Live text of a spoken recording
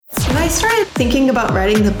I started thinking about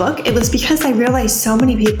writing the book, it was because I realized so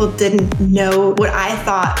many people didn't know what I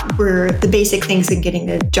thought were the basic things in getting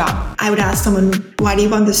a job. I would ask someone, why do you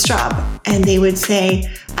want this job? And they would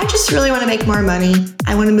say, I just really want to make more money.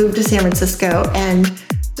 I want to move to San Francisco. And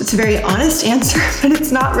it's a very honest answer, but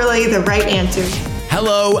it's not really the right answer.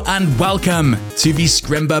 Hello and welcome to the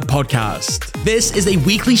Scrimba podcast. This is a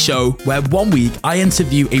weekly show where 1 week I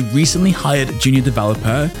interview a recently hired junior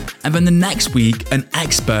developer and then the next week an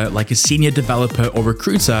expert like a senior developer or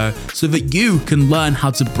recruiter so that you can learn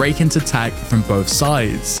how to break into tech from both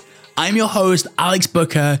sides. I'm your host, Alex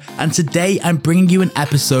Booker, and today I'm bringing you an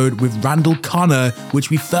episode with Randall Kanna, which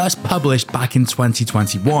we first published back in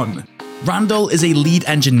 2021. Randall is a lead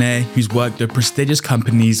engineer who's worked at prestigious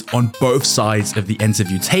companies on both sides of the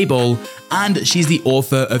interview table, and she's the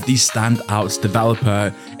author of the Standout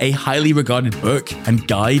Developer, a highly regarded book and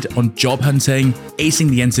guide on job hunting, acing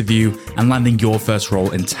the interview, and landing your first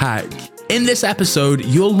role in tech. In this episode,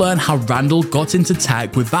 you'll learn how Randall got into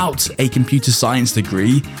tech without a computer science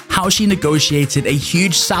degree, how she negotiated a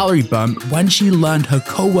huge salary bump when she learned her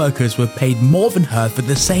co-workers were paid more than her for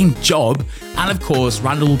the same job, and of course,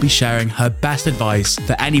 Randall will be sharing her best advice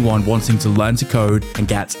for anyone wanting to learn to code and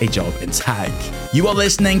get a job in tech. You are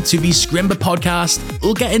listening to the Scrimba podcast.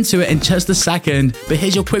 We'll get into it in just a second, but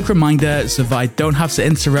here's your quick reminder so that I don't have to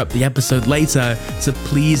interrupt the episode later, so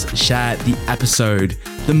please share the episode.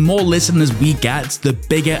 The more listeners we get, the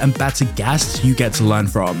bigger and better guests you get to learn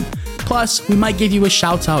from. Plus, we might give you a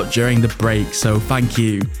shout out during the break, so thank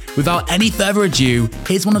you. Without any further ado,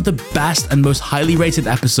 here's one of the best and most highly rated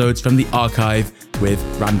episodes from the archive with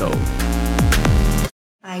Randall.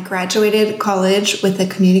 I graduated college with a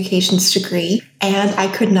communications degree and I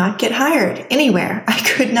could not get hired anywhere. I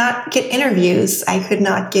could not get interviews. I could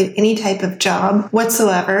not get any type of job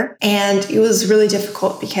whatsoever. And it was really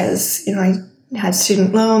difficult because, I had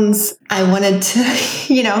student loans. I wanted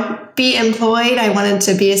to, be employed. I wanted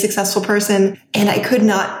to be a successful person and I could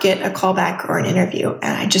not get a callback or an interview.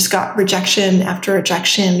 And I just got rejection after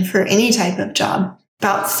rejection for any type of job.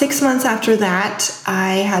 About 6 months after that,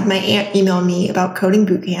 I had my aunt email me about coding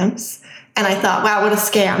boot camps. And I thought, wow, what a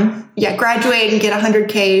scam. Yeah, graduate and get a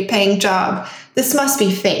 $100K paying job. This must be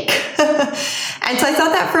fake. And so I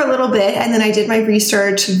thought that for a little bit. And then I did my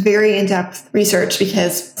research, very in-depth research,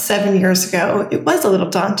 because 7 years ago, it was a little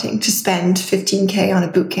daunting to spend $15K on a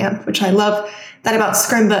boot camp, which I love that about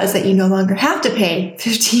Scrimba is that you no longer have to pay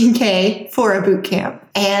 $15K for a boot camp.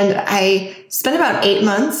 And I spent about 8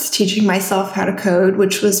 months teaching myself how to code,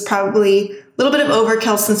 which was probably a little bit of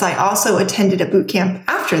overkill since I also attended a boot camp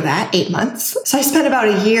after that, 8 months. So I spent about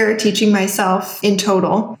a year teaching myself in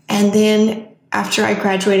total. And then after I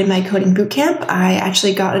graduated my coding boot camp, I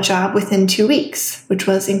actually got a job within 2 weeks, which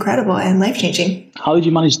was incredible and life-changing. How did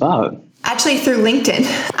you manage that? Actually, through LinkedIn.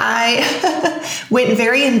 I went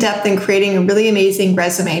very in-depth in creating a really amazing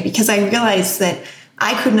resume because I realized that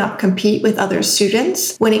I could not compete with other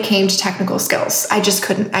students when it came to technical skills. I just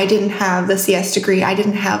couldn't. I didn't have the CS degree. I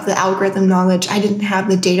didn't have the algorithm knowledge. I didn't have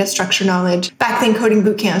the data structure knowledge. Back then, coding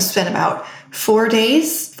boot camp spent about 4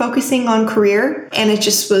 days focusing on career, and it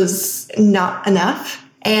just was not enough.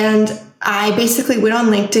 And I basically went on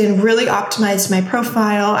LinkedIn, really optimized my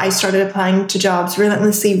profile. I started applying to jobs,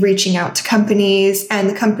 relentlessly reaching out to companies, and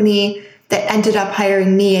the company that ended up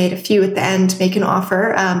hiring me, I had a few at the end make an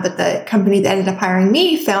offer, but the company that ended up hiring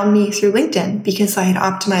me found me through LinkedIn because I had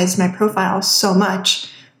optimized my profile so much.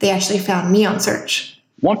 They actually found me on search.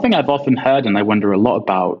 One thing I've often heard and I wonder a lot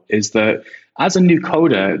about is that as a new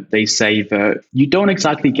coder, they say that you don't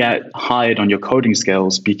exactly get hired on your coding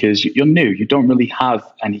skills because you're new. You don't really have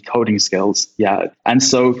any coding skills yet. And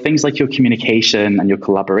so things like your communication and your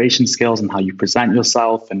collaboration skills and how you present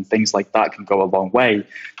yourself and things like that can go a long way.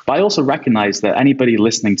 But I also recognize that anybody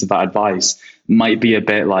listening to that advice might be a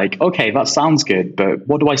bit like, okay, that sounds good, but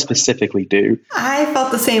what do I specifically do? I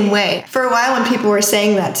felt the same way. For a while when people were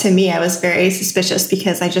saying that to me, I was very suspicious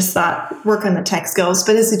because I just thought work on the tech skills.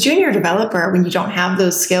 But as a junior developer, when you don't have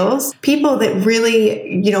those skills, people that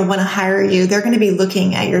really, want to hire you, they're going to be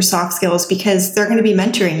looking at your soft skills because they're going to be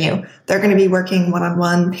mentoring you. They're going to be working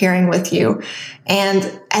one-on-one, pairing with you.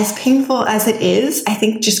 And as painful as it is, I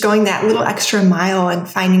think just going that little extra mile and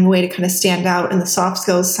finding a way to kind of stand out in the soft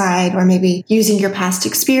skills side, or maybe using your past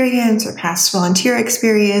experience or past volunteer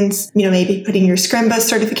experience, maybe putting your Scrimba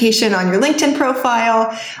certification on your LinkedIn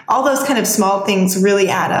profile, all those kind of small things really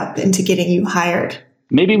add up into getting you hired.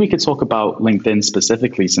 Maybe we could talk about LinkedIn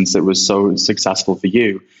specifically since it was so successful for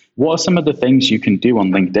you. What are some of the things you can do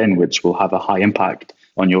on LinkedIn which will have a high impact?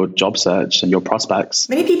 on your job search and your prospects.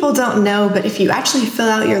 Many people don't know, but if you actually fill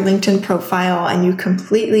out your LinkedIn profile and you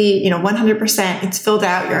completely, 100%, it's filled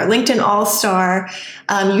out, you're a LinkedIn all-star,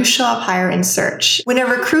 you show up higher in search. When a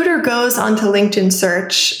recruiter goes onto LinkedIn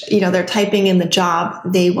search, they're typing in the job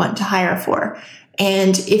they want to hire for.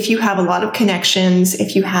 And if you have a lot of connections,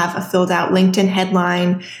 if you have a filled out LinkedIn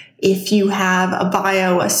headline, if you have a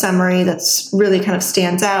bio, a summary that's really kind of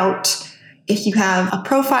stands out, if you have a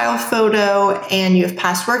profile photo and you have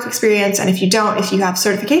past work experience, and if you don't, if you have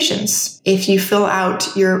certifications, if you fill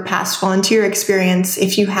out your past volunteer experience,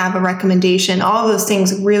 if you have a recommendation, all of those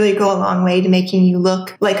things really go a long way to making you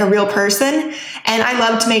look like a real person. And I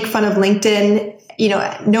love to make fun of LinkedIn.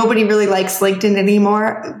 Nobody really likes LinkedIn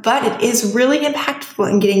anymore, but it is really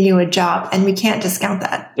impactful in getting you a job, and we can't discount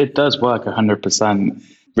that. It does work 100%.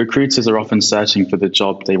 Recruiters are often searching for the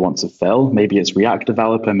job they want to fill. Maybe it's React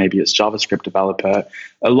developer, maybe it's JavaScript developer.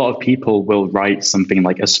 A lot of people will write something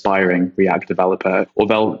like aspiring React developer, or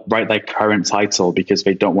they'll write their current title because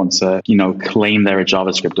they don't want to, claim they're a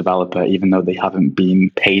JavaScript developer, even though they haven't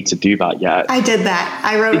been paid to do that yet. I did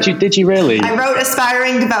that. Did you really? I wrote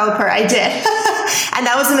aspiring developer. I did. And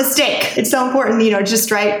that was a mistake. It's so important,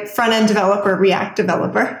 just write front-end developer, React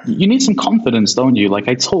developer. You need some confidence, don't you?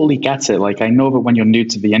 I totally get it. I know that when you're new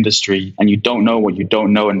to the industry and you don't know what you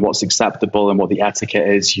don't know and what's acceptable and what the etiquette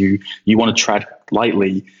is, you want to tread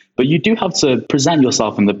lightly. But you do have to present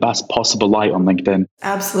yourself in the best possible light on LinkedIn.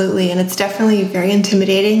 Absolutely. And it's definitely very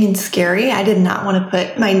intimidating and scary. I did not want to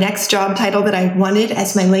put my next job title that I wanted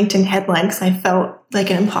as my LinkedIn headline because I felt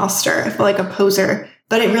like an imposter. I felt like a poser.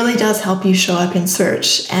 But it really does help you show up in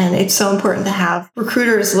search. And it's so important to have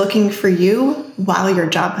recruiters looking for you while you're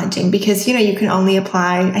job hunting because, you can only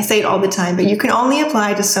apply, I say it all the time, but you can only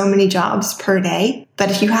apply to so many jobs per day. But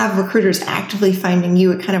if you have recruiters actively finding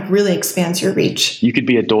you, it kind of really expands your reach. You could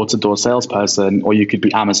be a door-to-door salesperson, or you could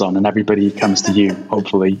be Amazon and everybody comes to you,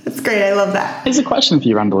 hopefully. That's great. I love that. Here's a question for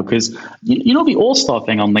you, Randall, because the all-star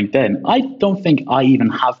thing on LinkedIn, I don't think I even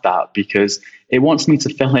have that because it wants me to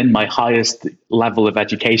fill in my highest level of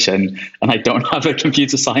education, and I don't have a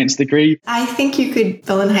computer science degree. I think you could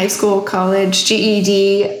fill in high school, college,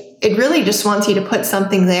 GED. It really just wants you to put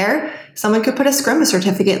something there. Someone could put a Scrum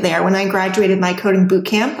certificate there. When I graduated my coding boot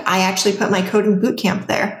camp, I actually put my coding boot camp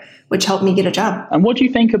there, which helped me get a job. And what do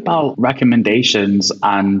you think about recommendations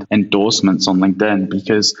and endorsements on LinkedIn?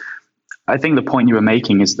 Because I think the point you were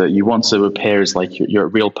making is that you want to appear as like you're a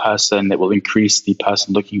real person. That will increase the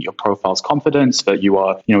person looking at your profile's confidence that you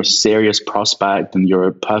are, a serious prospect and you're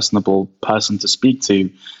a personable person to speak to.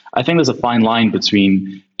 I think there's a fine line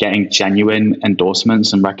between getting genuine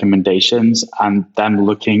endorsements and recommendations and them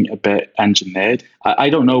looking a bit engineered. I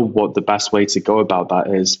don't know what the best way to go about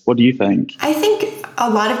that is. What do you think? I think a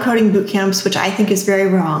lot of coding boot camps, which I think is very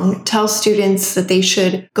wrong, tell students that they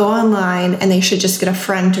should go online and they should just get a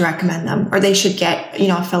friend to recommend them, or they should get,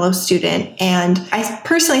 a fellow student. And I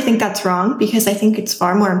personally think that's wrong because I think it's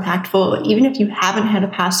far more impactful, even if you haven't had a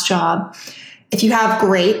past job. If you have,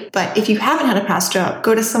 great. But if you haven't had a past job,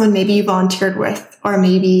 go to someone maybe you volunteered with, or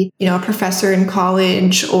maybe, a professor in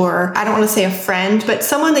college, or I don't want to say a friend, but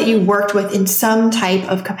someone that you worked with in some type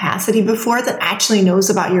of capacity before that actually knows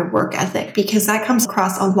about your work ethic, because that comes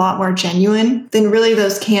across a lot more genuine than really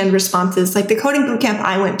those canned responses. Like the coding bootcamp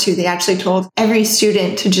I went to, they actually told every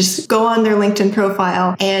student to just go on their LinkedIn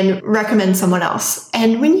profile and recommend someone else.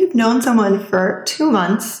 And when you've known someone for 2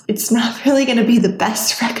 months, it's not really going to be the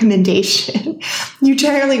best recommendation. You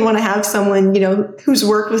generally want to have someone, who's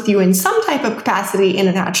worked with you in some type of capacity in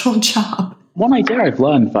an actual job. One idea I've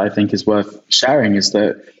learned that I think is worth sharing is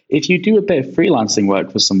that if you do a bit of freelancing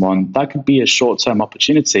work for someone, that could be a short-term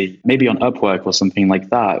opportunity, maybe on Upwork or something like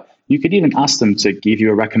that. You could even ask them to give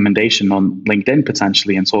you a recommendation on LinkedIn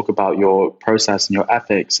potentially and talk about your process and your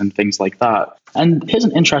ethics and things like that. And here's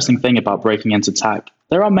an interesting thing about breaking into tech.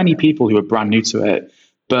 There are many people who are brand new to it,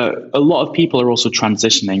 but a lot of people are also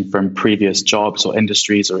transitioning from previous jobs or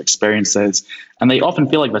industries or experiences. And they often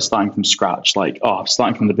feel like they're starting from scratch, like, I'm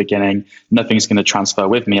starting from the beginning. Nothing's going to transfer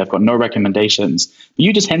with me. I've got no recommendations. But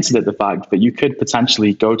you just hinted at the fact that you could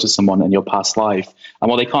potentially go to someone in your past life. And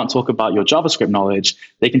while they can't talk about your JavaScript knowledge,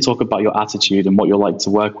 they can talk about your attitude and what you're like to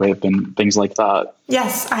work with and things like that.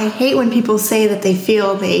 Yes, I hate when people say that they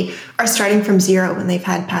feel they are starting from zero when they've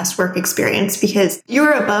had past work experience, because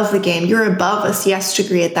you're above the game. You're above a CS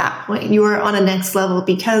degree at that point. You are on a next level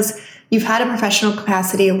because you've had a professional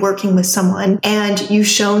capacity of working with someone and you've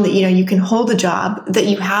shown that, you can hold a job, that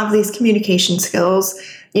you have these communication skills,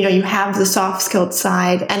 you have the soft skilled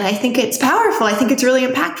side. And I think it's powerful. I think it's really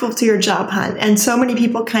impactful to your job hunt. And so many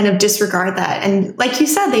people kind of disregard that. And like you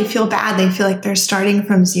said, they feel bad. They feel like they're starting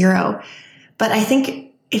from zero. But I think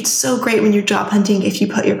it's so great when you're job hunting if you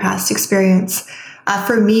put your past experience.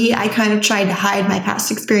 For me, I kind of tried to hide my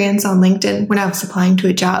past experience on LinkedIn when I was applying to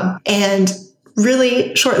a job. And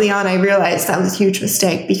really shortly on, I realized that was a huge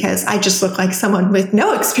mistake because I just looked like someone with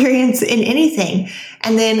no experience in anything.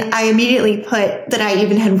 And then I immediately put that I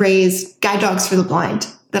even had raised guide dogs for the blind,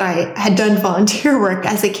 that I had done volunteer work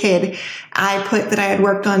as a kid. I put that I had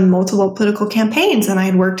worked on multiple political campaigns and I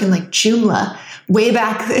had worked in like Joomla way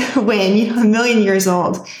back when, a million years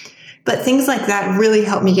old. But things like that really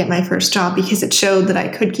helped me get my first job because it showed that I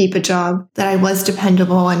could keep a job, that I was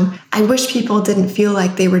dependable. And I wish people didn't feel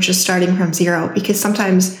like they were just starting from zero, because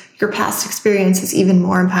sometimes your past experience is even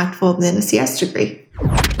more impactful than a CS degree.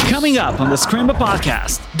 Coming up on the Scrimba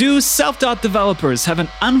podcast, do self-taught developers have an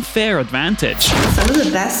unfair advantage? Some of the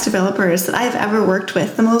best developers that I've ever worked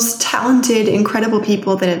with, the most talented, incredible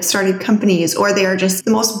people that have started companies, or they are just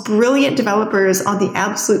the most brilliant developers on the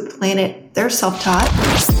absolute planet, they're self-taught.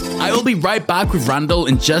 I will be right back with Randall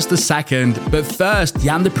in just a second, but first,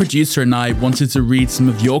 Jan the producer and I wanted to read some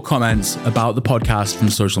of your comments about the podcast from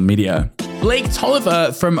social media. Blake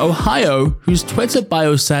Tolliver from Ohio, whose Twitter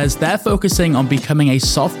bio says they're focusing on becoming a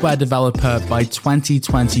software developer by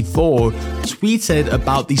 2024, tweeted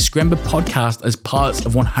about the Scrimba podcast as part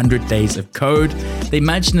of 100 Days of Code. They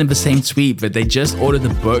mentioned in the same tweet that they just ordered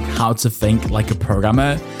the book, How to Think Like a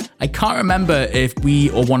Programmer. I can't remember if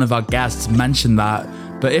we or one of our guests mentioned that,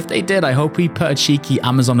 but if they did, I hope we put a cheeky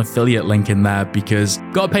Amazon affiliate link in there because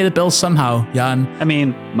gotta pay the bills somehow, Jan. I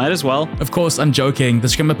mean, might as well. Of course, I'm joking. The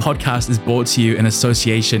Scrimba podcast is brought to you in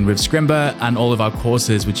association with Scrimba and all of our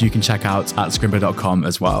courses, which you can check out at scrimba.com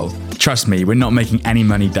as well. Trust me, we're not making any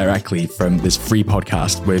money directly from this free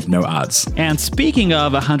podcast with no ads. And speaking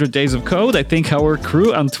of 100 Days of Code, I think our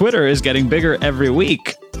crew on Twitter is getting bigger every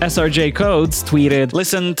week. SRJ Codes tweeted,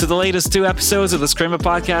 "Listen to the latest 2 episodes of the Scrimba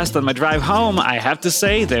podcast on my drive home. I have to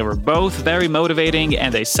say they were both very motivating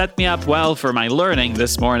and they set me up well for my learning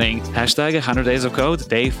this morning. Hashtag 100 Days of Code,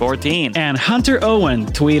 day 14. And Hunter Owen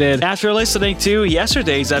tweeted, "After listening to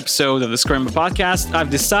yesterday's episode of the Scrimba podcast, I've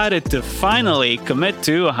decided to finally commit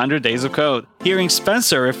to 100 Days of Code. Hearing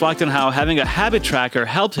Spencer reflect on how having a habit tracker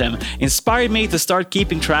helped him inspired me to start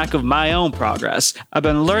keeping track of my own progress. I've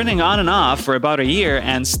been learning on and off for about a year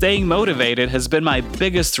and staying motivated has been my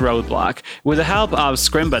biggest roadblock. With the help of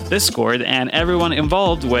Scrimba Discord and everyone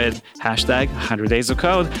involved with hashtag 100 Days of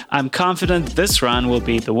Code, I'm confident this run will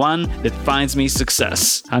be the one that finds me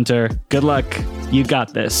success." Hunter, good luck. You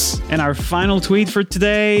got this. And our final tweet for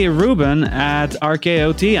today, Ruben at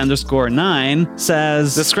RKOT_9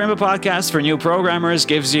 says, "The Scrimba podcast for new programmers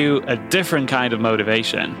gives you a different kind of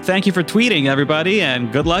motivation. Thank you for tweeting, everybody,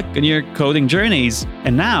 and good luck in your coding journeys."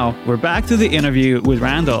 And now we're back to the interview with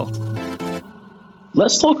Randall.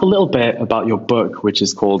 Let's talk a little bit about your book, which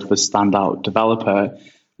is called The Standout Developer.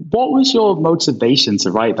 What was your motivation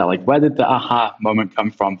to write that? Like, where did the aha moment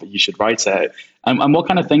come from that you should write it? And what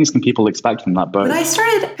kind of things can people expect from that book? When I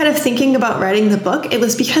started kind of thinking about writing the book, it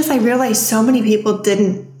was because I realized so many people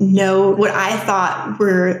didn't know what I thought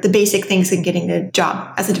were the basic things in getting a job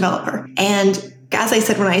as a developer. And as I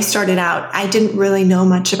said, when I started out, I didn't really know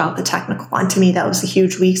much about the technical. And to me, that was a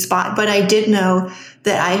huge weak spot. But I did know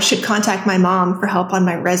that I should contact my mom for help on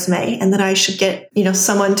my resume and that I should get,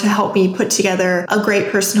 someone to help me put together a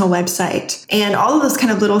great personal website and all of those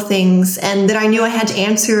kind of little things. And that I knew I had to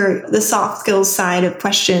answer the soft skills side of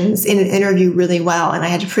questions in an interview really well. And I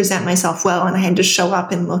had to present myself well and I had to show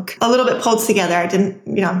up and look a little bit pulled together. I didn't,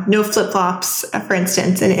 no flip-flops, for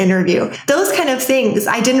instance, in an interview. Those kind of things.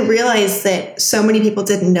 I didn't realize that so many people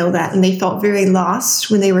didn't know that and they felt very lost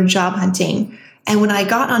when they were job hunting. And when I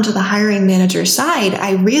got onto the hiring manager side,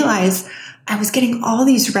 I realized I was getting all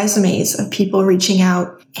these resumes of people reaching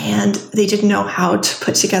out and they didn't know how to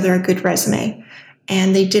put together a good resume.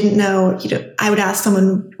 And they didn't know, I would ask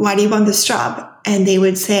someone, "Why do you want this job?" And they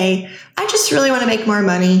would say, "I just really want to make more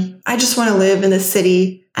money. I just want to live in the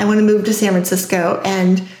city. I want to move to San Francisco."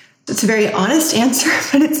 And it's a very honest answer,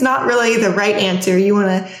 but it's not really the right answer. You want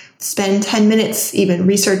to spend 10 minutes even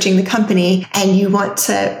researching the company and you want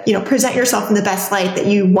to, present yourself in the best light that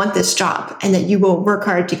you want this job and that you will work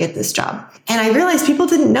hard to get this job. And I realized people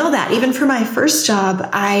didn't know that. Even for my first job,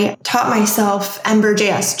 I taught myself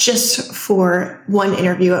Ember.js just for one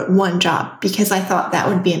interview at one job because I thought that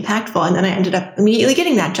would be impactful. And then I ended up immediately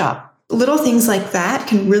getting that job. Little things like that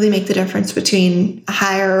can really make the difference between a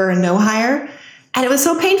hire or a no hire. And it was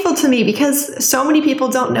so painful to me because so many people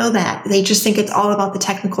don't know that. They just think it's all about the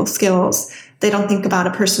technical skills. They don't think about a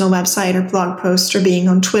personal website or blog post or being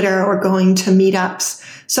on Twitter or going to meetups.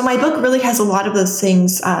 So my book really has a lot of those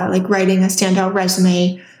things, like writing a standout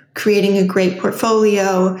resume, creating a great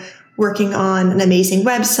portfolio, working on an amazing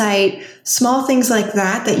website, small things like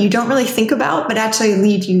that you don't really think about, but actually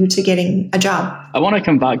lead you to getting a job. I want to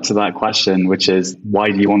come back to that question, which is, why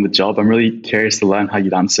do you want the job? I'm really curious to learn how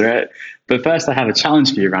you'd answer it. But first, I have a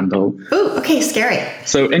challenge for you, Randall. Ooh, okay, scary.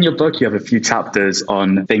 So in your book, you have a few chapters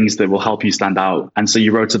on things that will help you stand out. And so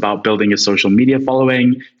you wrote about building a social media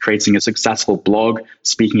following, creating a successful blog,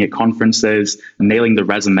 speaking at conferences, nailing the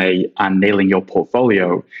resume, and nailing your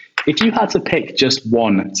portfolio. If you had to pick just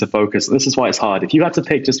one to focus, this is why it's hard. If you had to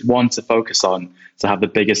pick just one to focus on to have the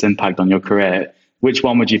biggest impact on your career, which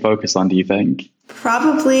one would you focus on, do you think?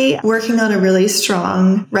 Probably working on a really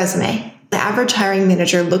strong resume. The average hiring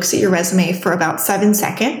manager looks at your resume for about 7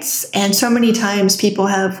 seconds. And so many times people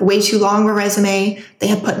have way too long of a resume. They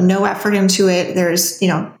have put no effort into it. There's,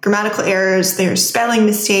 grammatical errors, there's spelling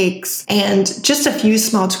mistakes, and just a few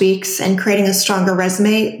small tweaks and creating a stronger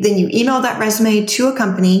resume. Then you email that resume to a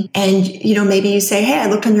company and, maybe you say, hey, I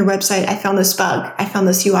looked on your website. I found this bug. I found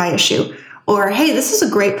this UI issue. Or, hey, this is a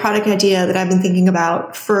great product idea that I've been thinking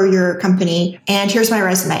about for your company, and here's my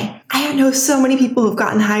resume. I know so many people who've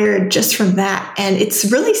gotten hired just from that, and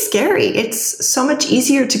it's really scary. It's so much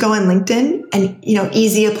easier to go on LinkedIn and,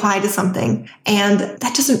 easy apply to something, and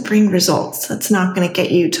that doesn't bring results. That's not going to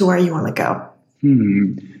get you to where you want to go.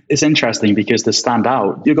 It's interesting because to stand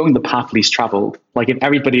out, you're going the path least traveled. Like if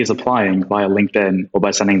everybody is applying via LinkedIn or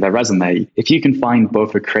by sending their resume, if you can find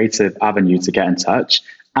both a creative avenue to get in touch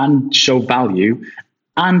and show value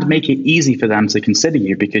and make it easy for them to consider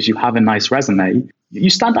you because you have a nice resume, you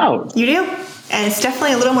stand out. You do. And it's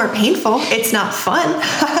definitely a little more painful. It's not fun.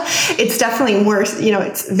 It's definitely more,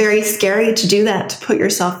 it's very scary to do that, to put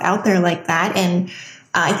yourself out there like that. And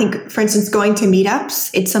I think, for instance, going to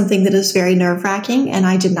meetups, it's something that is very nerve-wracking, and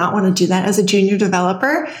I did not want to do that as a junior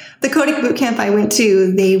developer. The coding bootcamp I went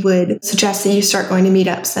to, they would suggest that you start going to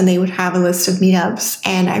meetups, and they would have a list of meetups,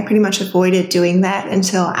 and I pretty much avoided doing that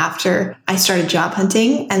until after I started job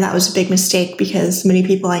hunting, and that was a big mistake because many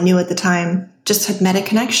people I knew at the time just had met a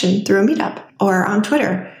connection through a meetup or on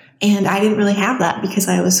Twitter. And I didn't really have that because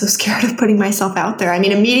I was so scared of putting myself out there. I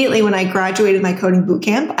mean, immediately when I graduated my coding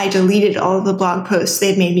bootcamp, I deleted all of the blog posts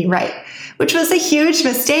they'd made me write, which was a huge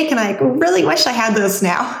mistake. And I really wish I had those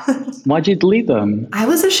now. Why'd you delete them? I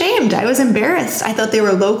was ashamed. I was embarrassed. I thought they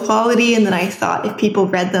were low quality. And then I thought if people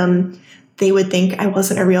read them, they would think I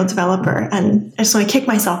wasn't a real developer. And I just want to kick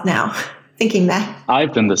myself now thinking that.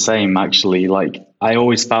 I've done the same, actually. Like, I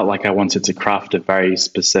always felt like I wanted to craft a very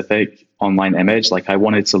specific online image. Like, I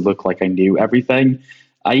wanted to look like I knew everything.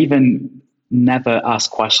 I even never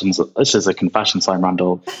asked questions. This is a confession time,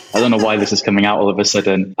 Randall. I don't know why this is coming out all of a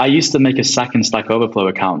sudden. I used to make a second Stack Overflow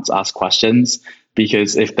account to ask questions,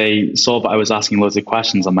 because if they saw that I was asking loads of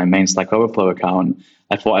questions on my main Stack Overflow account,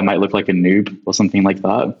 I thought I might look like a noob or something like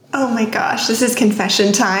that. Oh my gosh, this is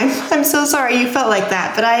confession time. I'm so sorry you felt like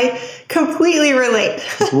that, but I completely relate.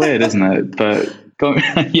 It's weird, isn't it? But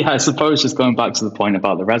I suppose just going back to the point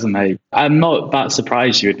about the resume, I'm not that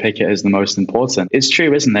surprised you would pick it as the most important. It's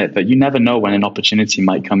true, isn't it, that you never know when an opportunity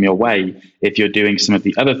might come your way if you're doing some of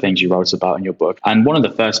the other things you wrote about in your book. And one of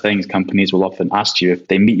the first things companies will often ask you if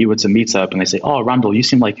they meet you at a meetup and they say, oh, Randall, you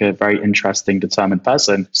seem like a very interesting, determined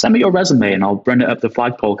person. Send me your resume and I'll run it up the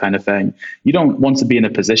flagpole kind of thing. You don't want to be in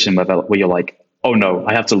a position where you're like, oh no,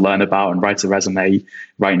 I have to learn about and write a resume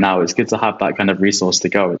right now. It's good to have that kind of resource to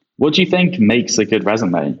go. What do you think makes a good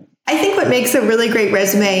resume? I think what makes a really great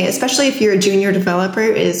resume, especially if you're a junior developer,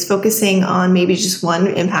 is focusing on maybe just one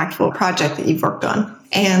impactful project that you've worked on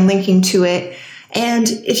and linking to it. And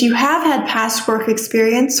if you have had past work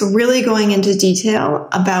experience, really going into detail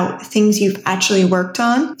about things you've actually worked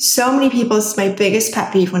on. So many people, this is my biggest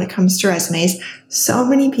pet peeve when it comes to resumes. So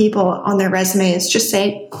many people on their resumes just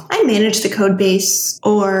say, I managed the code base,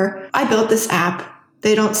 or I built this app.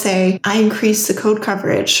 They don't say, I increased the code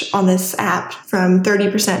coverage on this app from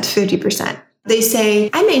 30% to 50%. They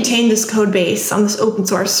say, I maintained this code base on this open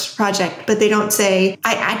source project, but they don't say,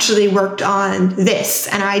 I actually worked on this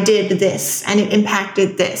and I did this and it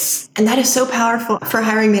impacted this. And that is so powerful for a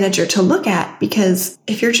hiring manager to look at, because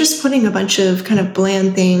if you're just putting a bunch of kind of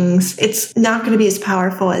bland things, it's not going to be as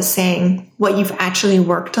powerful as saying what you've actually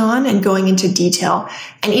worked on and going into detail.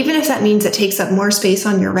 And even if that means it takes up more space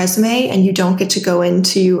on your resume and you don't get to go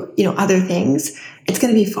into, other things, it's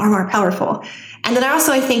going to be far more powerful. And then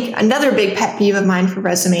I think another big pet peeve of mine for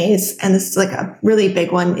resumes, and this is like a really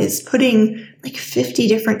big one, is putting like 50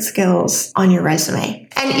 different skills on your resume.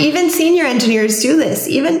 And even senior engineers do this.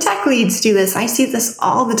 Even tech leads do this. I see this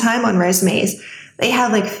all the time on resumes. They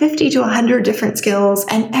have like 50 to 100 different skills,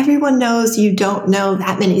 and everyone knows you don't know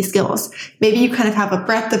that many skills. Maybe you kind of have a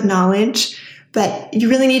breadth of knowledge, but you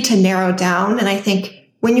really need to narrow down. And I think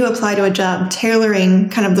when you apply to a job, tailoring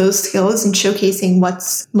kind of those skills and showcasing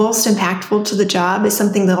what's most impactful to the job is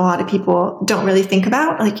something that a lot of people don't really think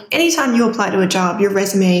about. Like anytime you apply to a job, your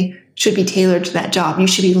resume should be tailored to that job. You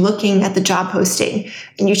should be looking at the job posting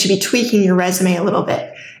and you should be tweaking your resume a little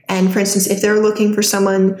bit. And for instance, if they're looking for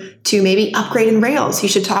someone to maybe upgrade in Rails, you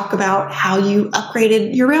should talk about how you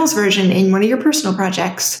upgraded your Rails version in one of your personal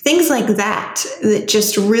projects. Things like that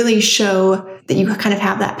just really show that you kind of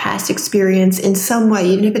have that past experience in some way,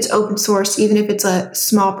 even if it's open source, even if it's a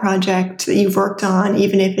small project that you've worked on,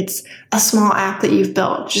 even if it's a small app that you've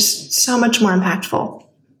built, just so much more impactful.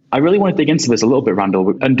 I really want to dig into this a little bit,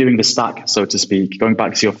 Randall, undoing the stack, so to speak, going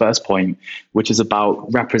back to your first point, which is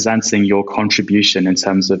about representing your contribution in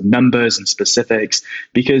terms of numbers and specifics,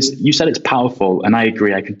 because you said it's powerful, and I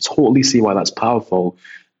agree. I can totally see why that's powerful,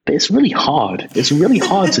 but it's really hard. It's really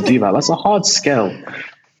hard to do that. That's a hard skill.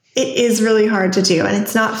 It is really hard to do, and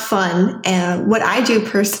it's not fun. And what I do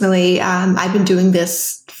personally, I've been doing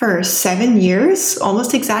this for 7 years,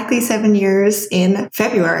 almost exactly 7 years in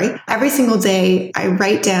February. Every single day, I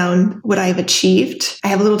write down what I've achieved. I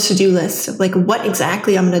have a little to-do list of like what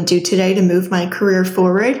exactly I'm going to do today to move my career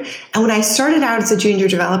forward. And when I started out as a junior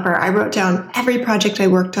developer, I wrote down every project I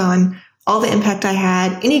worked on, all the impact I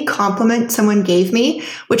had, any compliment someone gave me,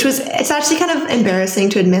 it's actually kind of embarrassing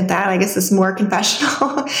to admit that. I guess it's more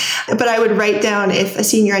confessional. But I would write down if a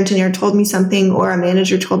senior engineer told me something or a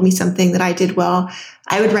manager told me something that I did well,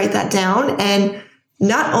 I would write that down. And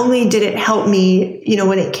not only did it help me,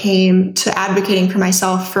 when it came to advocating for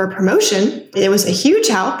myself for a promotion, it was a huge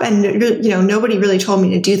help. And, nobody really told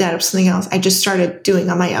me to do that. It was something else I just started doing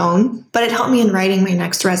on my own. But it helped me in writing my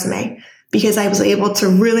next resume, because I was able to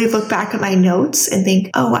really look back at my notes and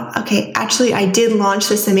think, oh, okay, actually, I did launch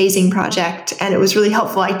this amazing project and it was really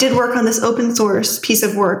helpful. I did work on this open source piece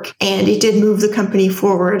of work and it did move the company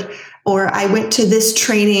forward. Or I went to this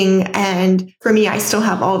training, and for me, I still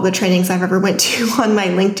have all of the trainings I've ever went to on my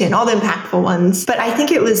LinkedIn, all the impactful ones. But I think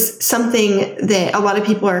it was something that a lot of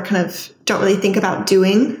people don't really think about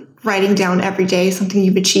doing, writing down every day something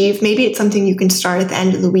you've achieved. Maybe it's something you can start at the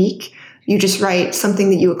end of the week. You just write something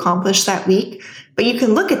that you accomplished that week, but you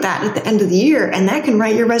can look at that at the end of the year and that can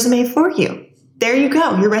write your resume for you. There you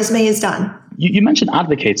go. Your resume is done. You mentioned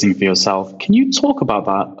advocating for yourself. Can you talk about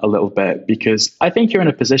that a little bit? Because I think you're in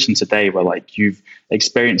a position today where you've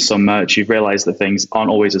experienced so much, you've realized that things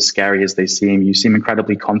aren't always as scary as they seem. You seem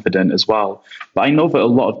incredibly confident as well. But I know that a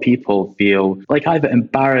lot of people feel like either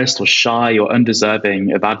embarrassed or shy or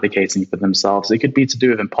undeserving of advocating for themselves. It could be to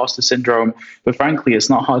do with imposter syndrome. But frankly, it's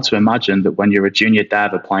not hard to imagine that when you're a junior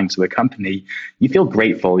dev applying to a company, you feel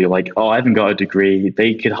grateful. You're like, oh, I haven't got a degree.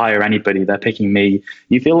 They could hire anybody. They're picking me.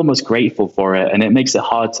 You feel almost grateful for it. And it makes it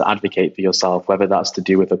hard to advocate for yourself, whether that's to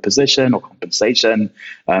do with a position or compensation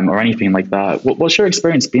or anything like that. What's your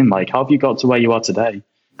experience been like? How have you got to where you are today?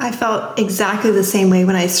 I felt exactly the same way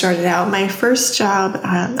when I started out. My first job,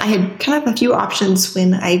 I had kind of a few options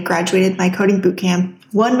when I graduated my coding bootcamp.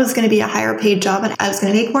 One was going to be a higher paid job and I was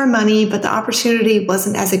going to make more money, but the opportunity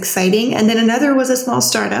wasn't as exciting. And then another was a small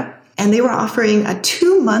startup. And they were offering a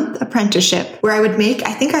 2-month apprenticeship where I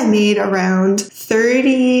made around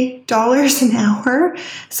 $30 an hour,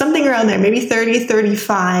 something around there, maybe 30,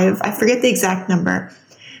 35. I forget the exact number.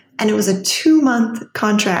 And it was a 2-month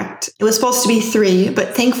contract. It was supposed to be 3,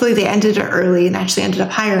 but thankfully they ended it early and actually ended up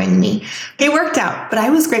hiring me. It worked out, but I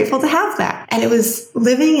was grateful to have that. And it was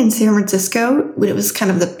living in San Francisco when it was kind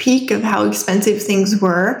of the peak of how expensive things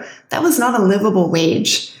were. That was not a livable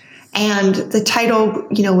wage. And the title,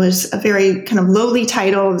 was a very kind of lowly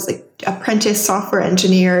title. It was like apprentice software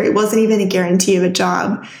engineer. It wasn't even a guarantee of a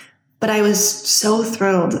job. But I was so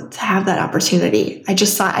thrilled to have that opportunity. I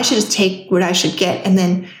just thought I should just take what I should get. And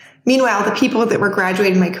then meanwhile, the people that were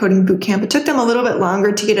graduating my coding bootcamp, it took them a little bit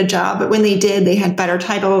longer to get a job. But when they did, they had better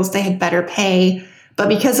titles, they had better pay. But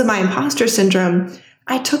because of my imposter syndrome,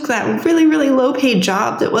 I took that really, really low paid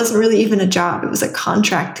job that wasn't really even a job. It was a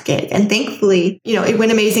contract gig. And thankfully, it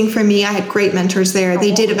went amazing for me. I had great mentors there.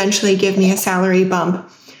 They did eventually give me a salary bump.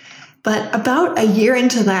 But about a year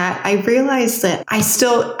into that, I realized that I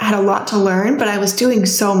still had a lot to learn, but I was doing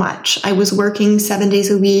so much. I was working 7 days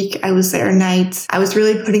a week. I was there nights. I was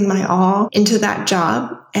really putting my all into that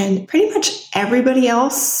job. And pretty much everybody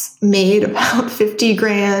else made about 50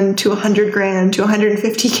 grand to 100 grand to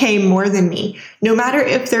 150K more than me. No matter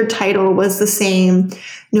if their title was the same,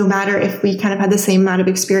 no matter if we kind of had the same amount of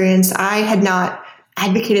experience, I had not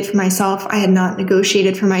advocated for myself. I had not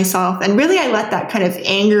negotiated for myself. And really, I let that kind of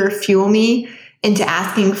anger fuel me into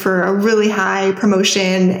asking for a really high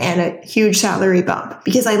promotion and a huge salary bump,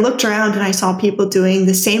 because I looked around and I saw people doing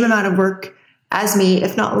the same amount of work as me,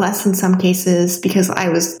 if not less in some cases, because I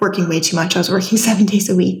was working way too much. I was working 7 days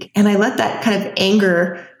a week. And I let that kind of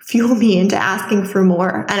anger fuel me into asking for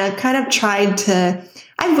more. And I've kind of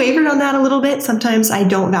I've wavered on that a little bit. Sometimes I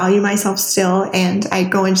don't value myself still, and I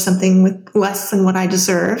go into something with less than what I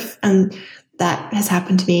deserve. And that has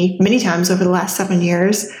happened to me many times over the last 7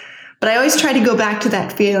 years. But I always try to go back to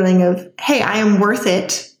that feeling of, hey, I am worth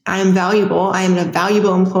it. I am valuable. I am a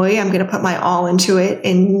valuable employee. I'm going to put my all into it,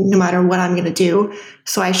 and no matter what I'm going to do.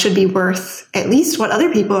 So I should be worth at least what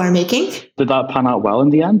other people are making. Did that pan out well in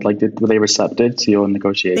the end? Like, were they receptive to your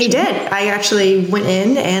negotiation? They did. I actually went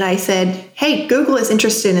in and I said, hey, Google is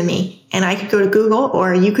interested in me, and I could go to Google,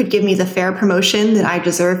 or you could give me the fair promotion that I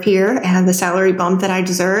deserve here and the salary bump that I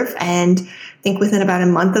deserve. And I think within about a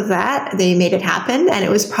month of that, they made it happen. And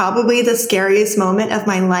it was probably the scariest moment of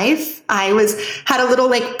my life. I had a little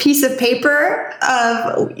like piece of paper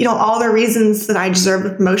of, all the reasons that I deserved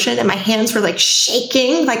the promotion. And my hands were like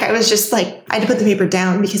shaking. Like I was just like, I had to put the paper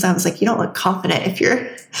down because I was like, you don't look confident if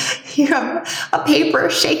you have a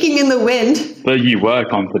paper shaking in the wind. But you were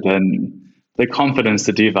confident. The confidence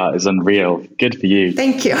to do that is unreal. Good for you.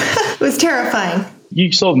 Thank you. It was terrifying.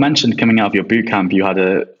 You sort of mentioned coming out of your boot camp, you had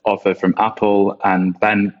an offer from Apple, and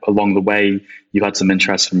then along the way, you had some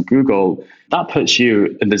interest from Google. That puts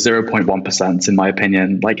you in the 0.1%, in my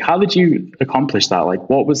opinion. Like, how did you accomplish that? Like,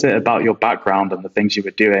 what was it about your background and the things you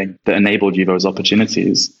were doing that enabled you those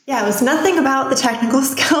opportunities? Yeah, it was nothing about the technical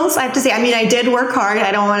skills, I have to say. I mean, I did work hard.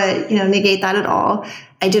 I don't want to, negate that at all.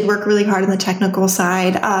 I did work really hard on the technical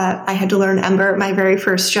side. I had to learn Ember, my very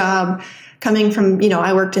first job. Coming from,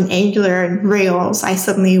 I worked in Angular and Rails, I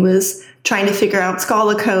suddenly was trying to figure out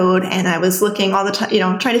Scala code, and I was looking all the time,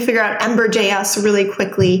 trying to figure out Ember.js really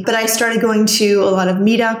quickly. But I started going to a lot of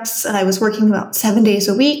meetups, and I was working about 7 days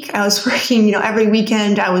a week. I was working, every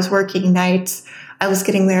weekend. I was working nights. I was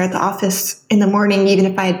getting there at the office in the morning, even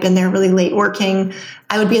if I had been there really late working.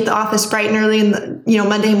 I would be at the office bright and early in the,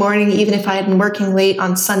 Monday morning, even if I had been working late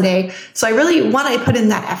on Sunday. So I really I put in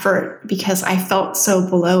that effort because I felt so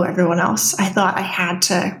below everyone else. I thought I had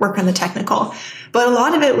to work on the technical. But a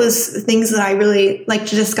lot of it was things that I really like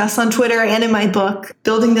to discuss on Twitter and in my book,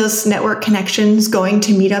 building those network connections, going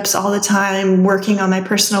to meetups all the time, working on my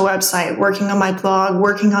personal website, working on my blog,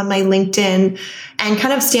 working on my LinkedIn, and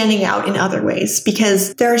kind of standing out in other ways,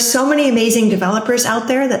 because there are so many amazing developers out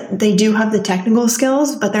there that they do have the technical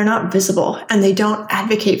skills, but they're not visible and they don't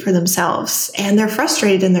advocate for themselves. And they're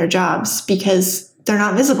frustrated in their jobs because they're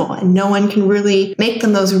not visible and no one can really make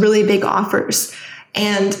them those really big offers.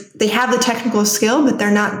 And they have the technical skill, but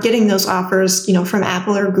they're not getting those offers, from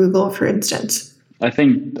Apple or Google, for instance. I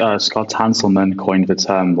think Scott Hanselman coined the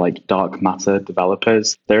term like dark matter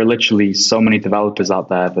developers. There are literally so many developers out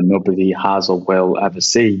there that nobody has or will ever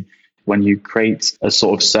see. When you create a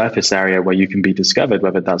sort of surface area where you can be discovered,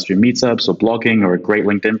 whether that's through meetups or blogging or a great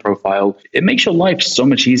LinkedIn profile, it makes your life so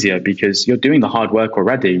much easier because you're doing the hard work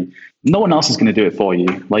already. No one else is going to do it for you.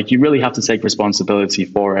 Like, you really have to take responsibility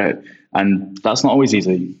for it. And that's not always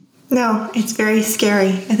easy. No, it's very scary.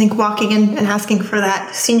 I think walking in and asking for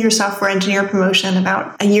that senior software engineer promotion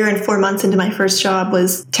about a year and 4 months into my first job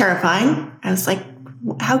was terrifying. I was like,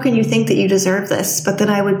 how can you think that you deserve this? But then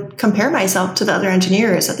I would compare myself to the other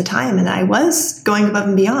engineers at the time, and I was going above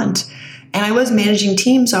and beyond. And I was managing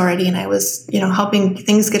teams already, and I was, helping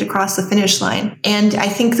things get across the finish line. And I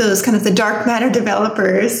think those kind of the dark matter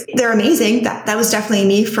developers, they're amazing. That was definitely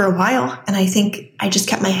me for a while. And I think I just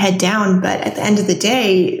kept my head down. But at the end of the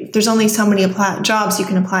day, there's only so many jobs you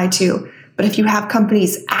can apply to. But if you have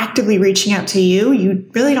companies actively reaching out to you, you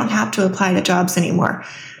really don't have to apply to jobs anymore.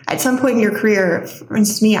 At some point in your career, for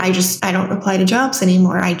instance, me, I don't apply to jobs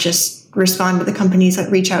anymore. I just respond to the companies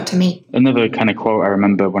that reach out to me. Another kind of quote I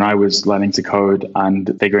remember when I was learning to code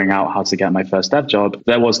and figuring out how to get my first dev job,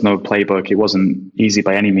 there was no playbook. It wasn't easy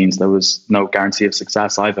by any means. There was no guarantee of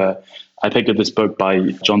success either. I picked up this book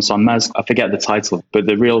by John Sonmez. I forget the title, but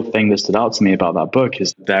the real thing that stood out to me about that book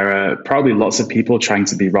is there are probably lots of people trying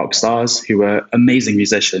to be rock stars who are amazing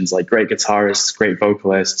musicians, like great guitarists, great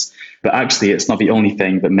vocalists. But actually, it's not the only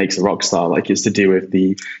thing that makes a rock star. Like, it's to do with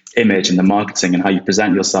the image and the marketing and how you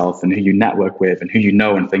present yourself and who you network with and who you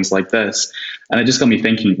know and things like this. And it just got me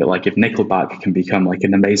thinking that, like, if Nickelback can become like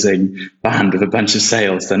an amazing band with a bunch of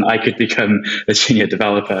sales, then I could become a junior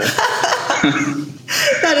developer.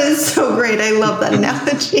 That is so great. I love that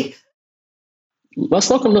analogy. Let's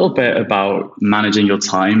talk a little bit about managing your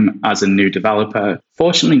time as a new developer.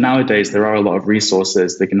 Fortunately, nowadays, there are a lot of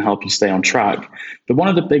resources that can help you stay on track. But one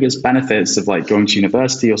of the biggest benefits of like going to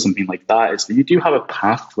university or something like that is that you do have a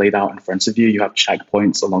path laid out in front of you. You have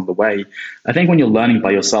checkpoints along the way. I think when you're learning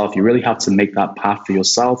by yourself, you really have to make that path for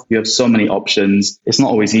yourself. You have so many options. It's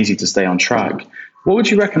not always easy to stay on track. What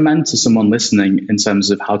would you recommend to someone listening in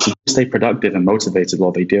terms of how to stay productive and motivated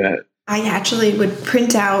while they do it? I actually would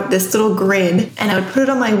print out this little grid and I would put it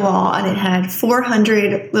on my wall, and it had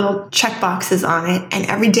 400 little check boxes on it. And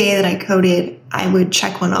every day that I coded, I would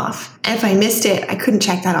check one off. And if I missed it, I couldn't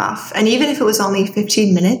check that off. And even if it was only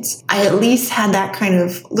 15 minutes, I at least had that kind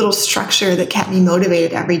of little structure that kept me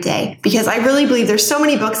motivated every day. Because I really believe there's so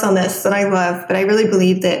many books on this that I love, but I really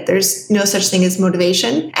believe that there's no such thing as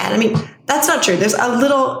motivation. And I mean, that's not true. There's a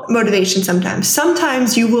little motivation sometimes.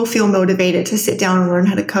 Sometimes you will feel motivated to sit down and learn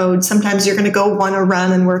how to code. Sometimes you're going to go want to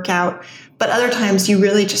run and work out. But other times you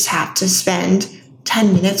really just have to spend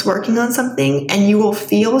 10 minutes working on something and you will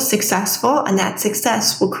feel successful, and that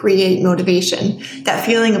success will create motivation. That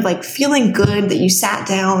feeling of like feeling good that you sat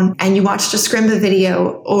down and you watched a Scrimba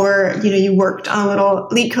video, or you worked on a little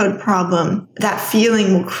leak code problem, that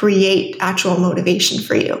feeling will create actual motivation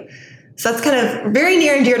for you. So that's kind of very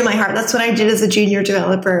near and dear to my heart. That's what I did as a junior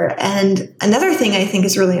developer. And another thing I think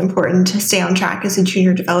is really important to stay on track as a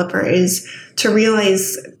junior developer is to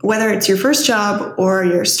realize, whether it's your first job or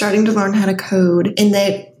you're starting to learn how to code, in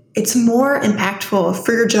that it's more impactful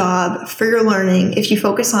for your job, for your learning, if you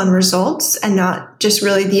focus on results and not just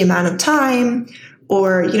really the amount of time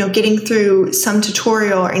or, getting through some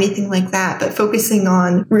tutorial or anything like that, but focusing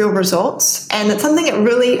on real results. And that's something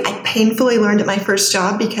that I painfully learned at my first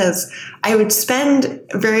job, because I would spend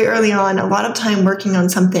very early on a lot of time working on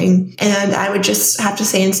something, and I would just have to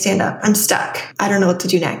say in stand-up, I'm stuck. I don't know what to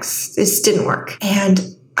do next. This didn't work.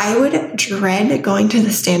 And I would dread going to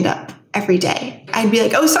the stand-up every day. I'd be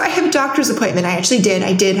like, oh, sorry, I have a doctor's appointment. I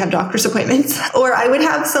did have doctor's appointments. Or I would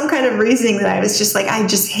have some kind of reasoning that I was just like, I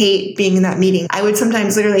just hate being in that meeting. I would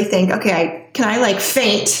sometimes literally think, okay, can I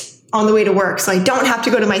faint on the way to work so I don't have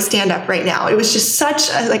to go to my stand-up right now? It was just such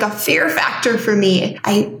a fear factor for me.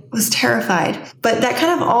 I was terrified. But that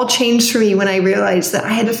kind of all changed for me when I realized that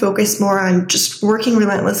I had to focus more on just working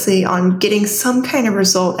relentlessly on getting some kind of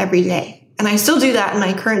result every day. And I still do that in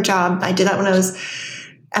my current job. I did that when I was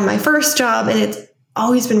at my first job, and it's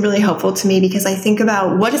always been really helpful to me, because I think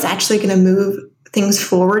about what is actually going to move things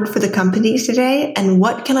forward for the company today, and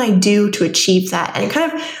what can I do to achieve that? And it kind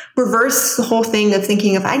of reversed the whole thing of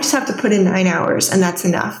thinking of I just have to put in 9 hours and that's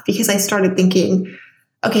enough, because I started thinking,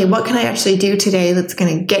 okay, what can I actually do today that's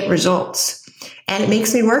going to get results? And it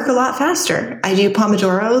makes me work a lot faster. I do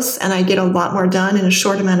Pomodoros and I get a lot more done in a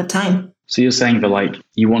short amount of time. So you're saying that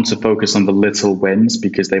you want to focus on the little wins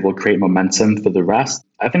because they will create momentum for the rest.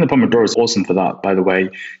 I think the Pomodoro is awesome for that, by the way.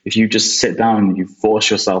 If you just sit down and you force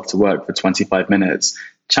yourself to work for 25 minutes,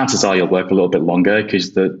 chances are you'll work a little bit longer,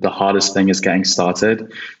 because the hardest thing is getting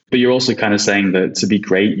started. But you're also kind of saying that to be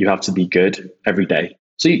great, you have to be good every day.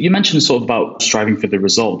 So you mentioned sort of about striving for the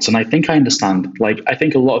results. And I think I understand. I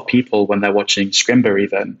think a lot of people, when they're watching Scrimba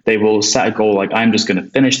even, they will set a goal I'm just going to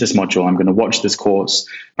finish this module. I'm going to watch this course.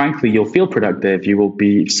 Frankly, you'll feel productive. You will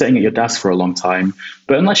be sitting at your desk for a long time.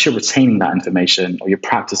 But unless you're retaining that information or you're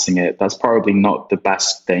practicing it, that's probably not the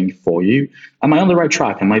best thing for you. Am I on the right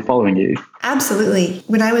track? Am I following you? Absolutely.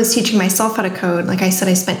 When I was teaching myself how to code, like I said,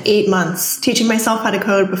 I spent 8 months teaching myself how to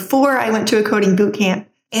code before I went to a coding boot camp.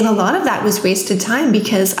 And a lot of that was wasted time,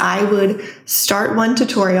 because I would start one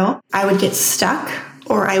tutorial, I would get stuck,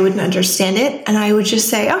 or I wouldn't understand it, and I would just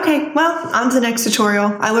say, okay, well, on to the next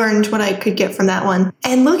tutorial. I learned what I could get from that one.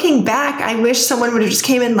 And looking back, I wish someone would have just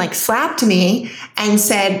came in, slapped me and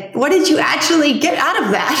said, what did you actually get out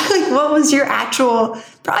of that? What was your actual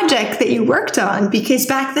project that you worked on? Because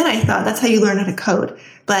back then I thought that's how you learn how to code.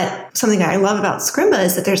 But something I love about Scrimba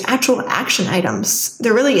is that there's actual action items.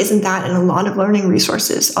 There really isn't that in a lot of learning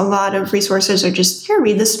resources. A lot of resources are just, here,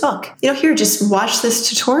 read this book. Here, just watch this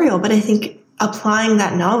tutorial. But I think applying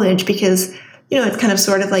that knowledge, because, it's kind of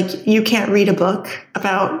sort of you can't read a book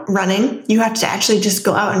about running. You have to actually just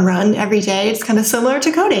go out and run every day. It's kind of similar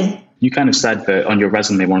to coding. You kind of said that on your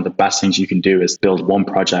resume, one of the best things you can do is build one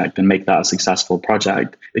project and make that a successful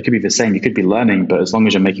project. It could be the same. You could be learning, but as long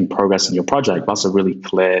as you're making progress in your project, that's a really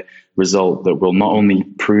clear result that will not only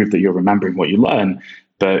prove that you're remembering what you learn,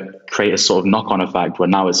 but create a sort of knock-on effect where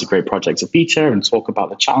now it's a great project to feature and talk about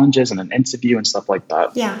the challenges in an interview and stuff like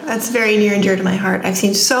that. Yeah, that's very near and dear to my heart. I've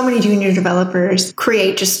seen so many junior developers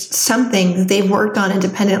create just something that they've worked on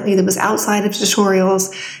independently that was outside of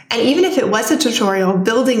tutorials. And even if it was a tutorial,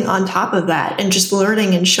 building on top of that and just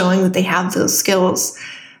learning and showing that they have those skills,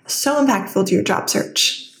 so impactful to your job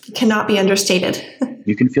search. It cannot be understated.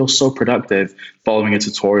 You can feel so productive following a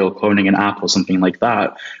tutorial, cloning an app or something like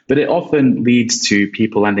that. But it often leads to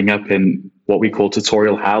people ending up in what we call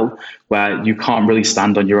tutorial hell, where you can't really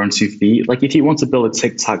stand on your own 2 feet. Like if you want to build a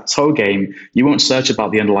tic-tac-toe game, you won't search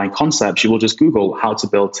about the underlying concepts. You will just Google how to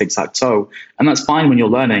build tic-tac-toe. And that's fine when you're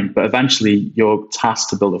learning, but eventually you're tasked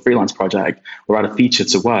to build a freelance project or add a feature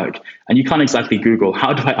to work. And you can't exactly Google,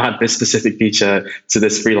 how do I add this specific feature to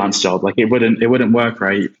this freelance job? Like it wouldn't work,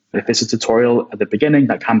 right? If it's a tutorial at the beginning,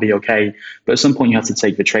 that can be okay. But at some point you have to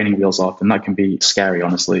take the training wheels off, and that can be scary,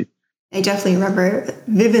 honestly. I definitely remember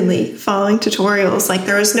vividly following tutorials like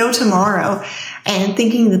there was no tomorrow and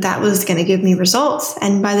thinking that that was going to give me results.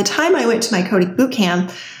 And by the time I went to my coding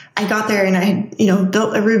bootcamp, I got there and I had,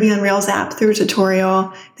 built a Ruby on Rails app through a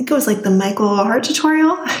tutorial. I think it was like the Michael Hart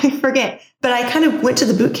tutorial. I forget. But I kind of went to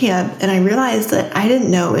the bootcamp and I realized that I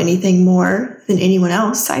didn't know anything more than anyone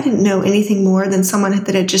else. I didn't know anything more than someone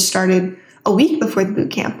that had just started a week before the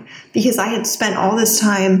bootcamp, because I had spent all this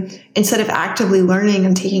time instead of actively learning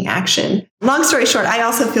and taking action. Long story short, I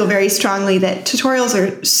also feel very strongly that tutorials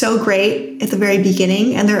are so great at the very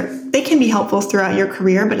beginning, and they can be helpful throughout your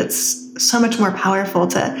career, but it's so much more powerful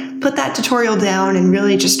to put that tutorial down and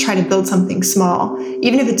really just try to build something small,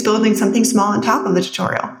 even if it's building something small on top of the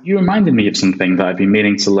tutorial. You reminded me of something that I've been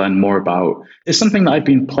meaning to learn more about. It's something that I've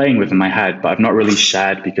been playing with in my head, but I've not really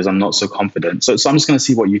shared because I'm not so confident. So I'm just going to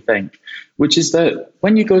see what you think, which is that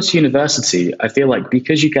when you go to university, I feel like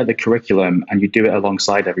because you get the curriculum and you do it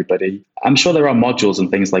alongside everybody, I'm sure there are modules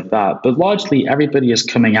and things like that, but largely everybody is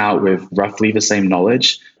coming out with roughly the same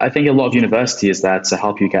knowledge. I think a lot of university is there to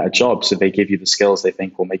help you get a job. So they give you the skills they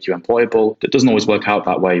think will make you employable. It doesn't always work out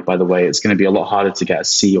that way, by the way. It's going to be a lot harder to get a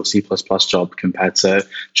C or C++ job compared to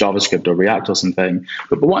JavaScript or React or something.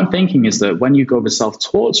 But what I'm thinking is that when you go the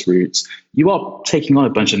self-taught route, you are taking on a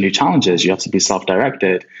bunch of new challenges. You have to be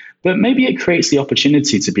self-directed. But maybe it creates the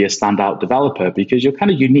opportunity to be a standout developer because you're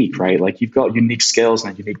kind of unique, right? Like you've got unique skills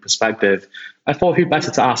and a unique perspective. I thought who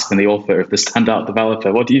better to ask than the author of the standout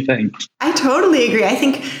developer? What do you think? I totally agree. I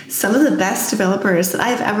think some of the best developers that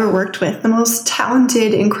I've ever worked with, the most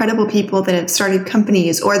talented, incredible people that have started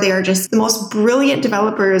companies, or they are just the most brilliant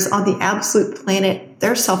developers on the absolute planet,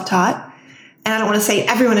 they're self-taught. And I don't want to say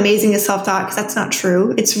everyone amazing is self-taught because that's not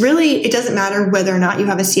true. It doesn't matter whether or not you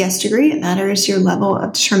have a CS degree. It matters your level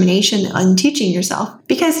of determination on teaching yourself.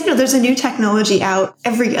 Because, there's a new technology out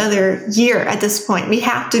every other year at this point. We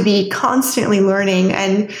have to be constantly learning,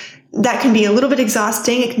 and that can be a little bit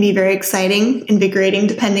exhausting. It can be very exciting, invigorating,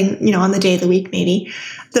 depending, on the day of the week, maybe.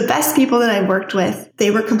 The best people that I worked with,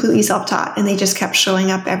 they were completely self-taught and they just kept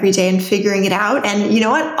showing up every day and figuring it out. And you know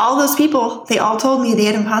what? All those people, they all told me they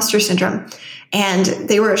had imposter syndrome. And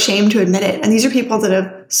they were ashamed to admit it. And these are people that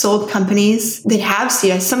have sold companies that have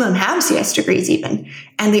CS. Some of them have CS degrees even.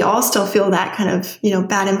 And they all still feel that kind of,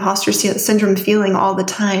 bad imposter syndrome feeling all the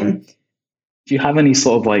time. Do you have any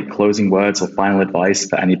sort of closing words or final advice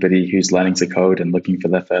for anybody who's learning to code and looking for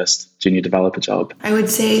their first junior developer job? I would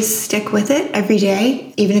say stick with it every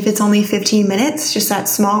day, even if it's only 15 minutes. Just that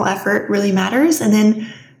small effort really matters. And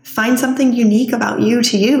then find something unique about you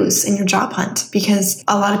to use in your job hunt, because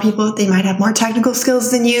a lot of people, they might have more technical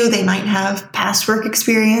skills than you. They might have past work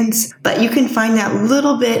experience, but you can find that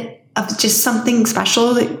little bit of just something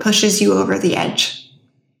special that pushes you over the edge.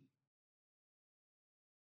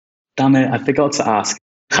 Damn it, I forgot to ask.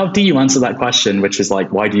 How do you answer that question, which is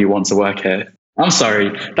why do you want to work here? I'm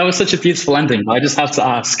sorry. That was such a beautiful ending, but I just have to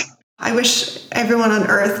ask. I wish everyone on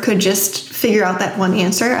earth could just figure out that one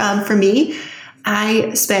answer. For me,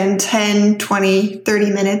 I spend 10, 20, 30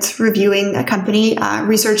 minutes reviewing a company,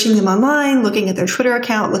 researching them online, looking at their Twitter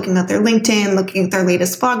account, looking at their LinkedIn, looking at their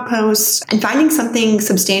latest blog posts, and finding something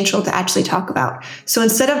substantial to actually talk about. So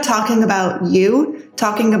instead of talking about you,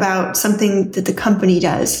 talking about something that the company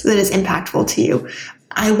does that is impactful to you.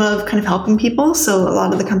 I love kind of helping people. So a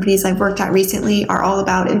lot of the companies I've worked at recently are all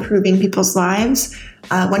about improving people's lives.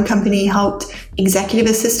 One company helped executive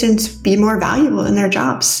assistants be more valuable in their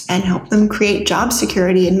jobs and helped them create job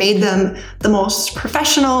security and made them the most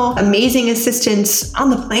professional, amazing assistants on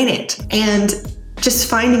the planet. And just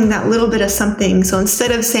finding that little bit of something. So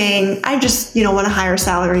instead of saying, I just, want a higher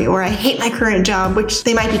salary, or I hate my current job, which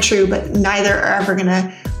they might be true, but neither are ever going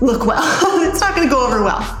to look well. It's not going to go over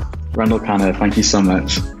well. Randall, Kanna, thank you so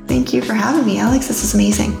much. Thank you for having me, Alex. This is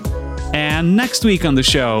amazing. And next week on the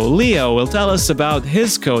show, Leo will tell us about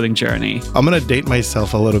his coding journey. I'm going to date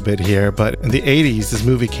myself a little bit here, but in the 80s, this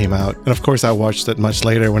movie came out. And of course, I watched it much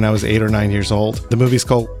later when I was 8 or 9 years old. The movie's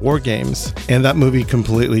called War Games. And that movie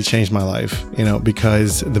completely changed my life,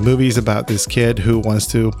 because the movie is about this kid who wants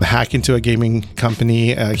to hack into a gaming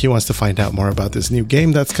company. He wants to find out more about this new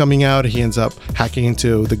game that's coming out. He ends up hacking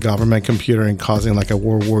into the government computer and causing like a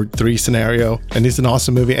World War III scenario. And it's an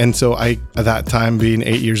awesome movie. And so at that time, being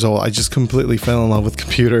 8 years old, I just completely fell in love with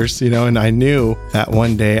computers, and I knew that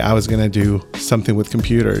one day I was going to do something with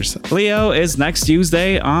computers. Leo is next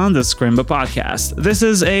Tuesday on the Scrimba podcast. This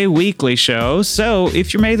is a weekly show, so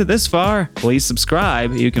if you made it this far, please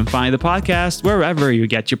subscribe. You can find the podcast wherever you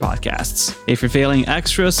get your podcasts. If you're feeling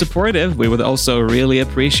extra supportive, we would also really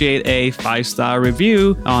appreciate a 5-star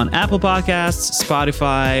review on Apple Podcasts,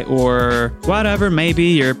 Spotify, or whatever may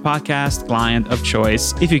be your podcast client of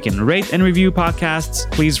choice. If you can rate and review podcasts,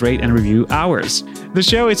 please rate and review ours. The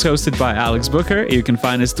show is hosted by Alex Booker. You can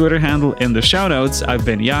find his Twitter handle in the show notes. I've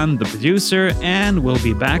been Jan, the producer, and we'll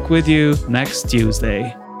be back with you next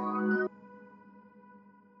Tuesday.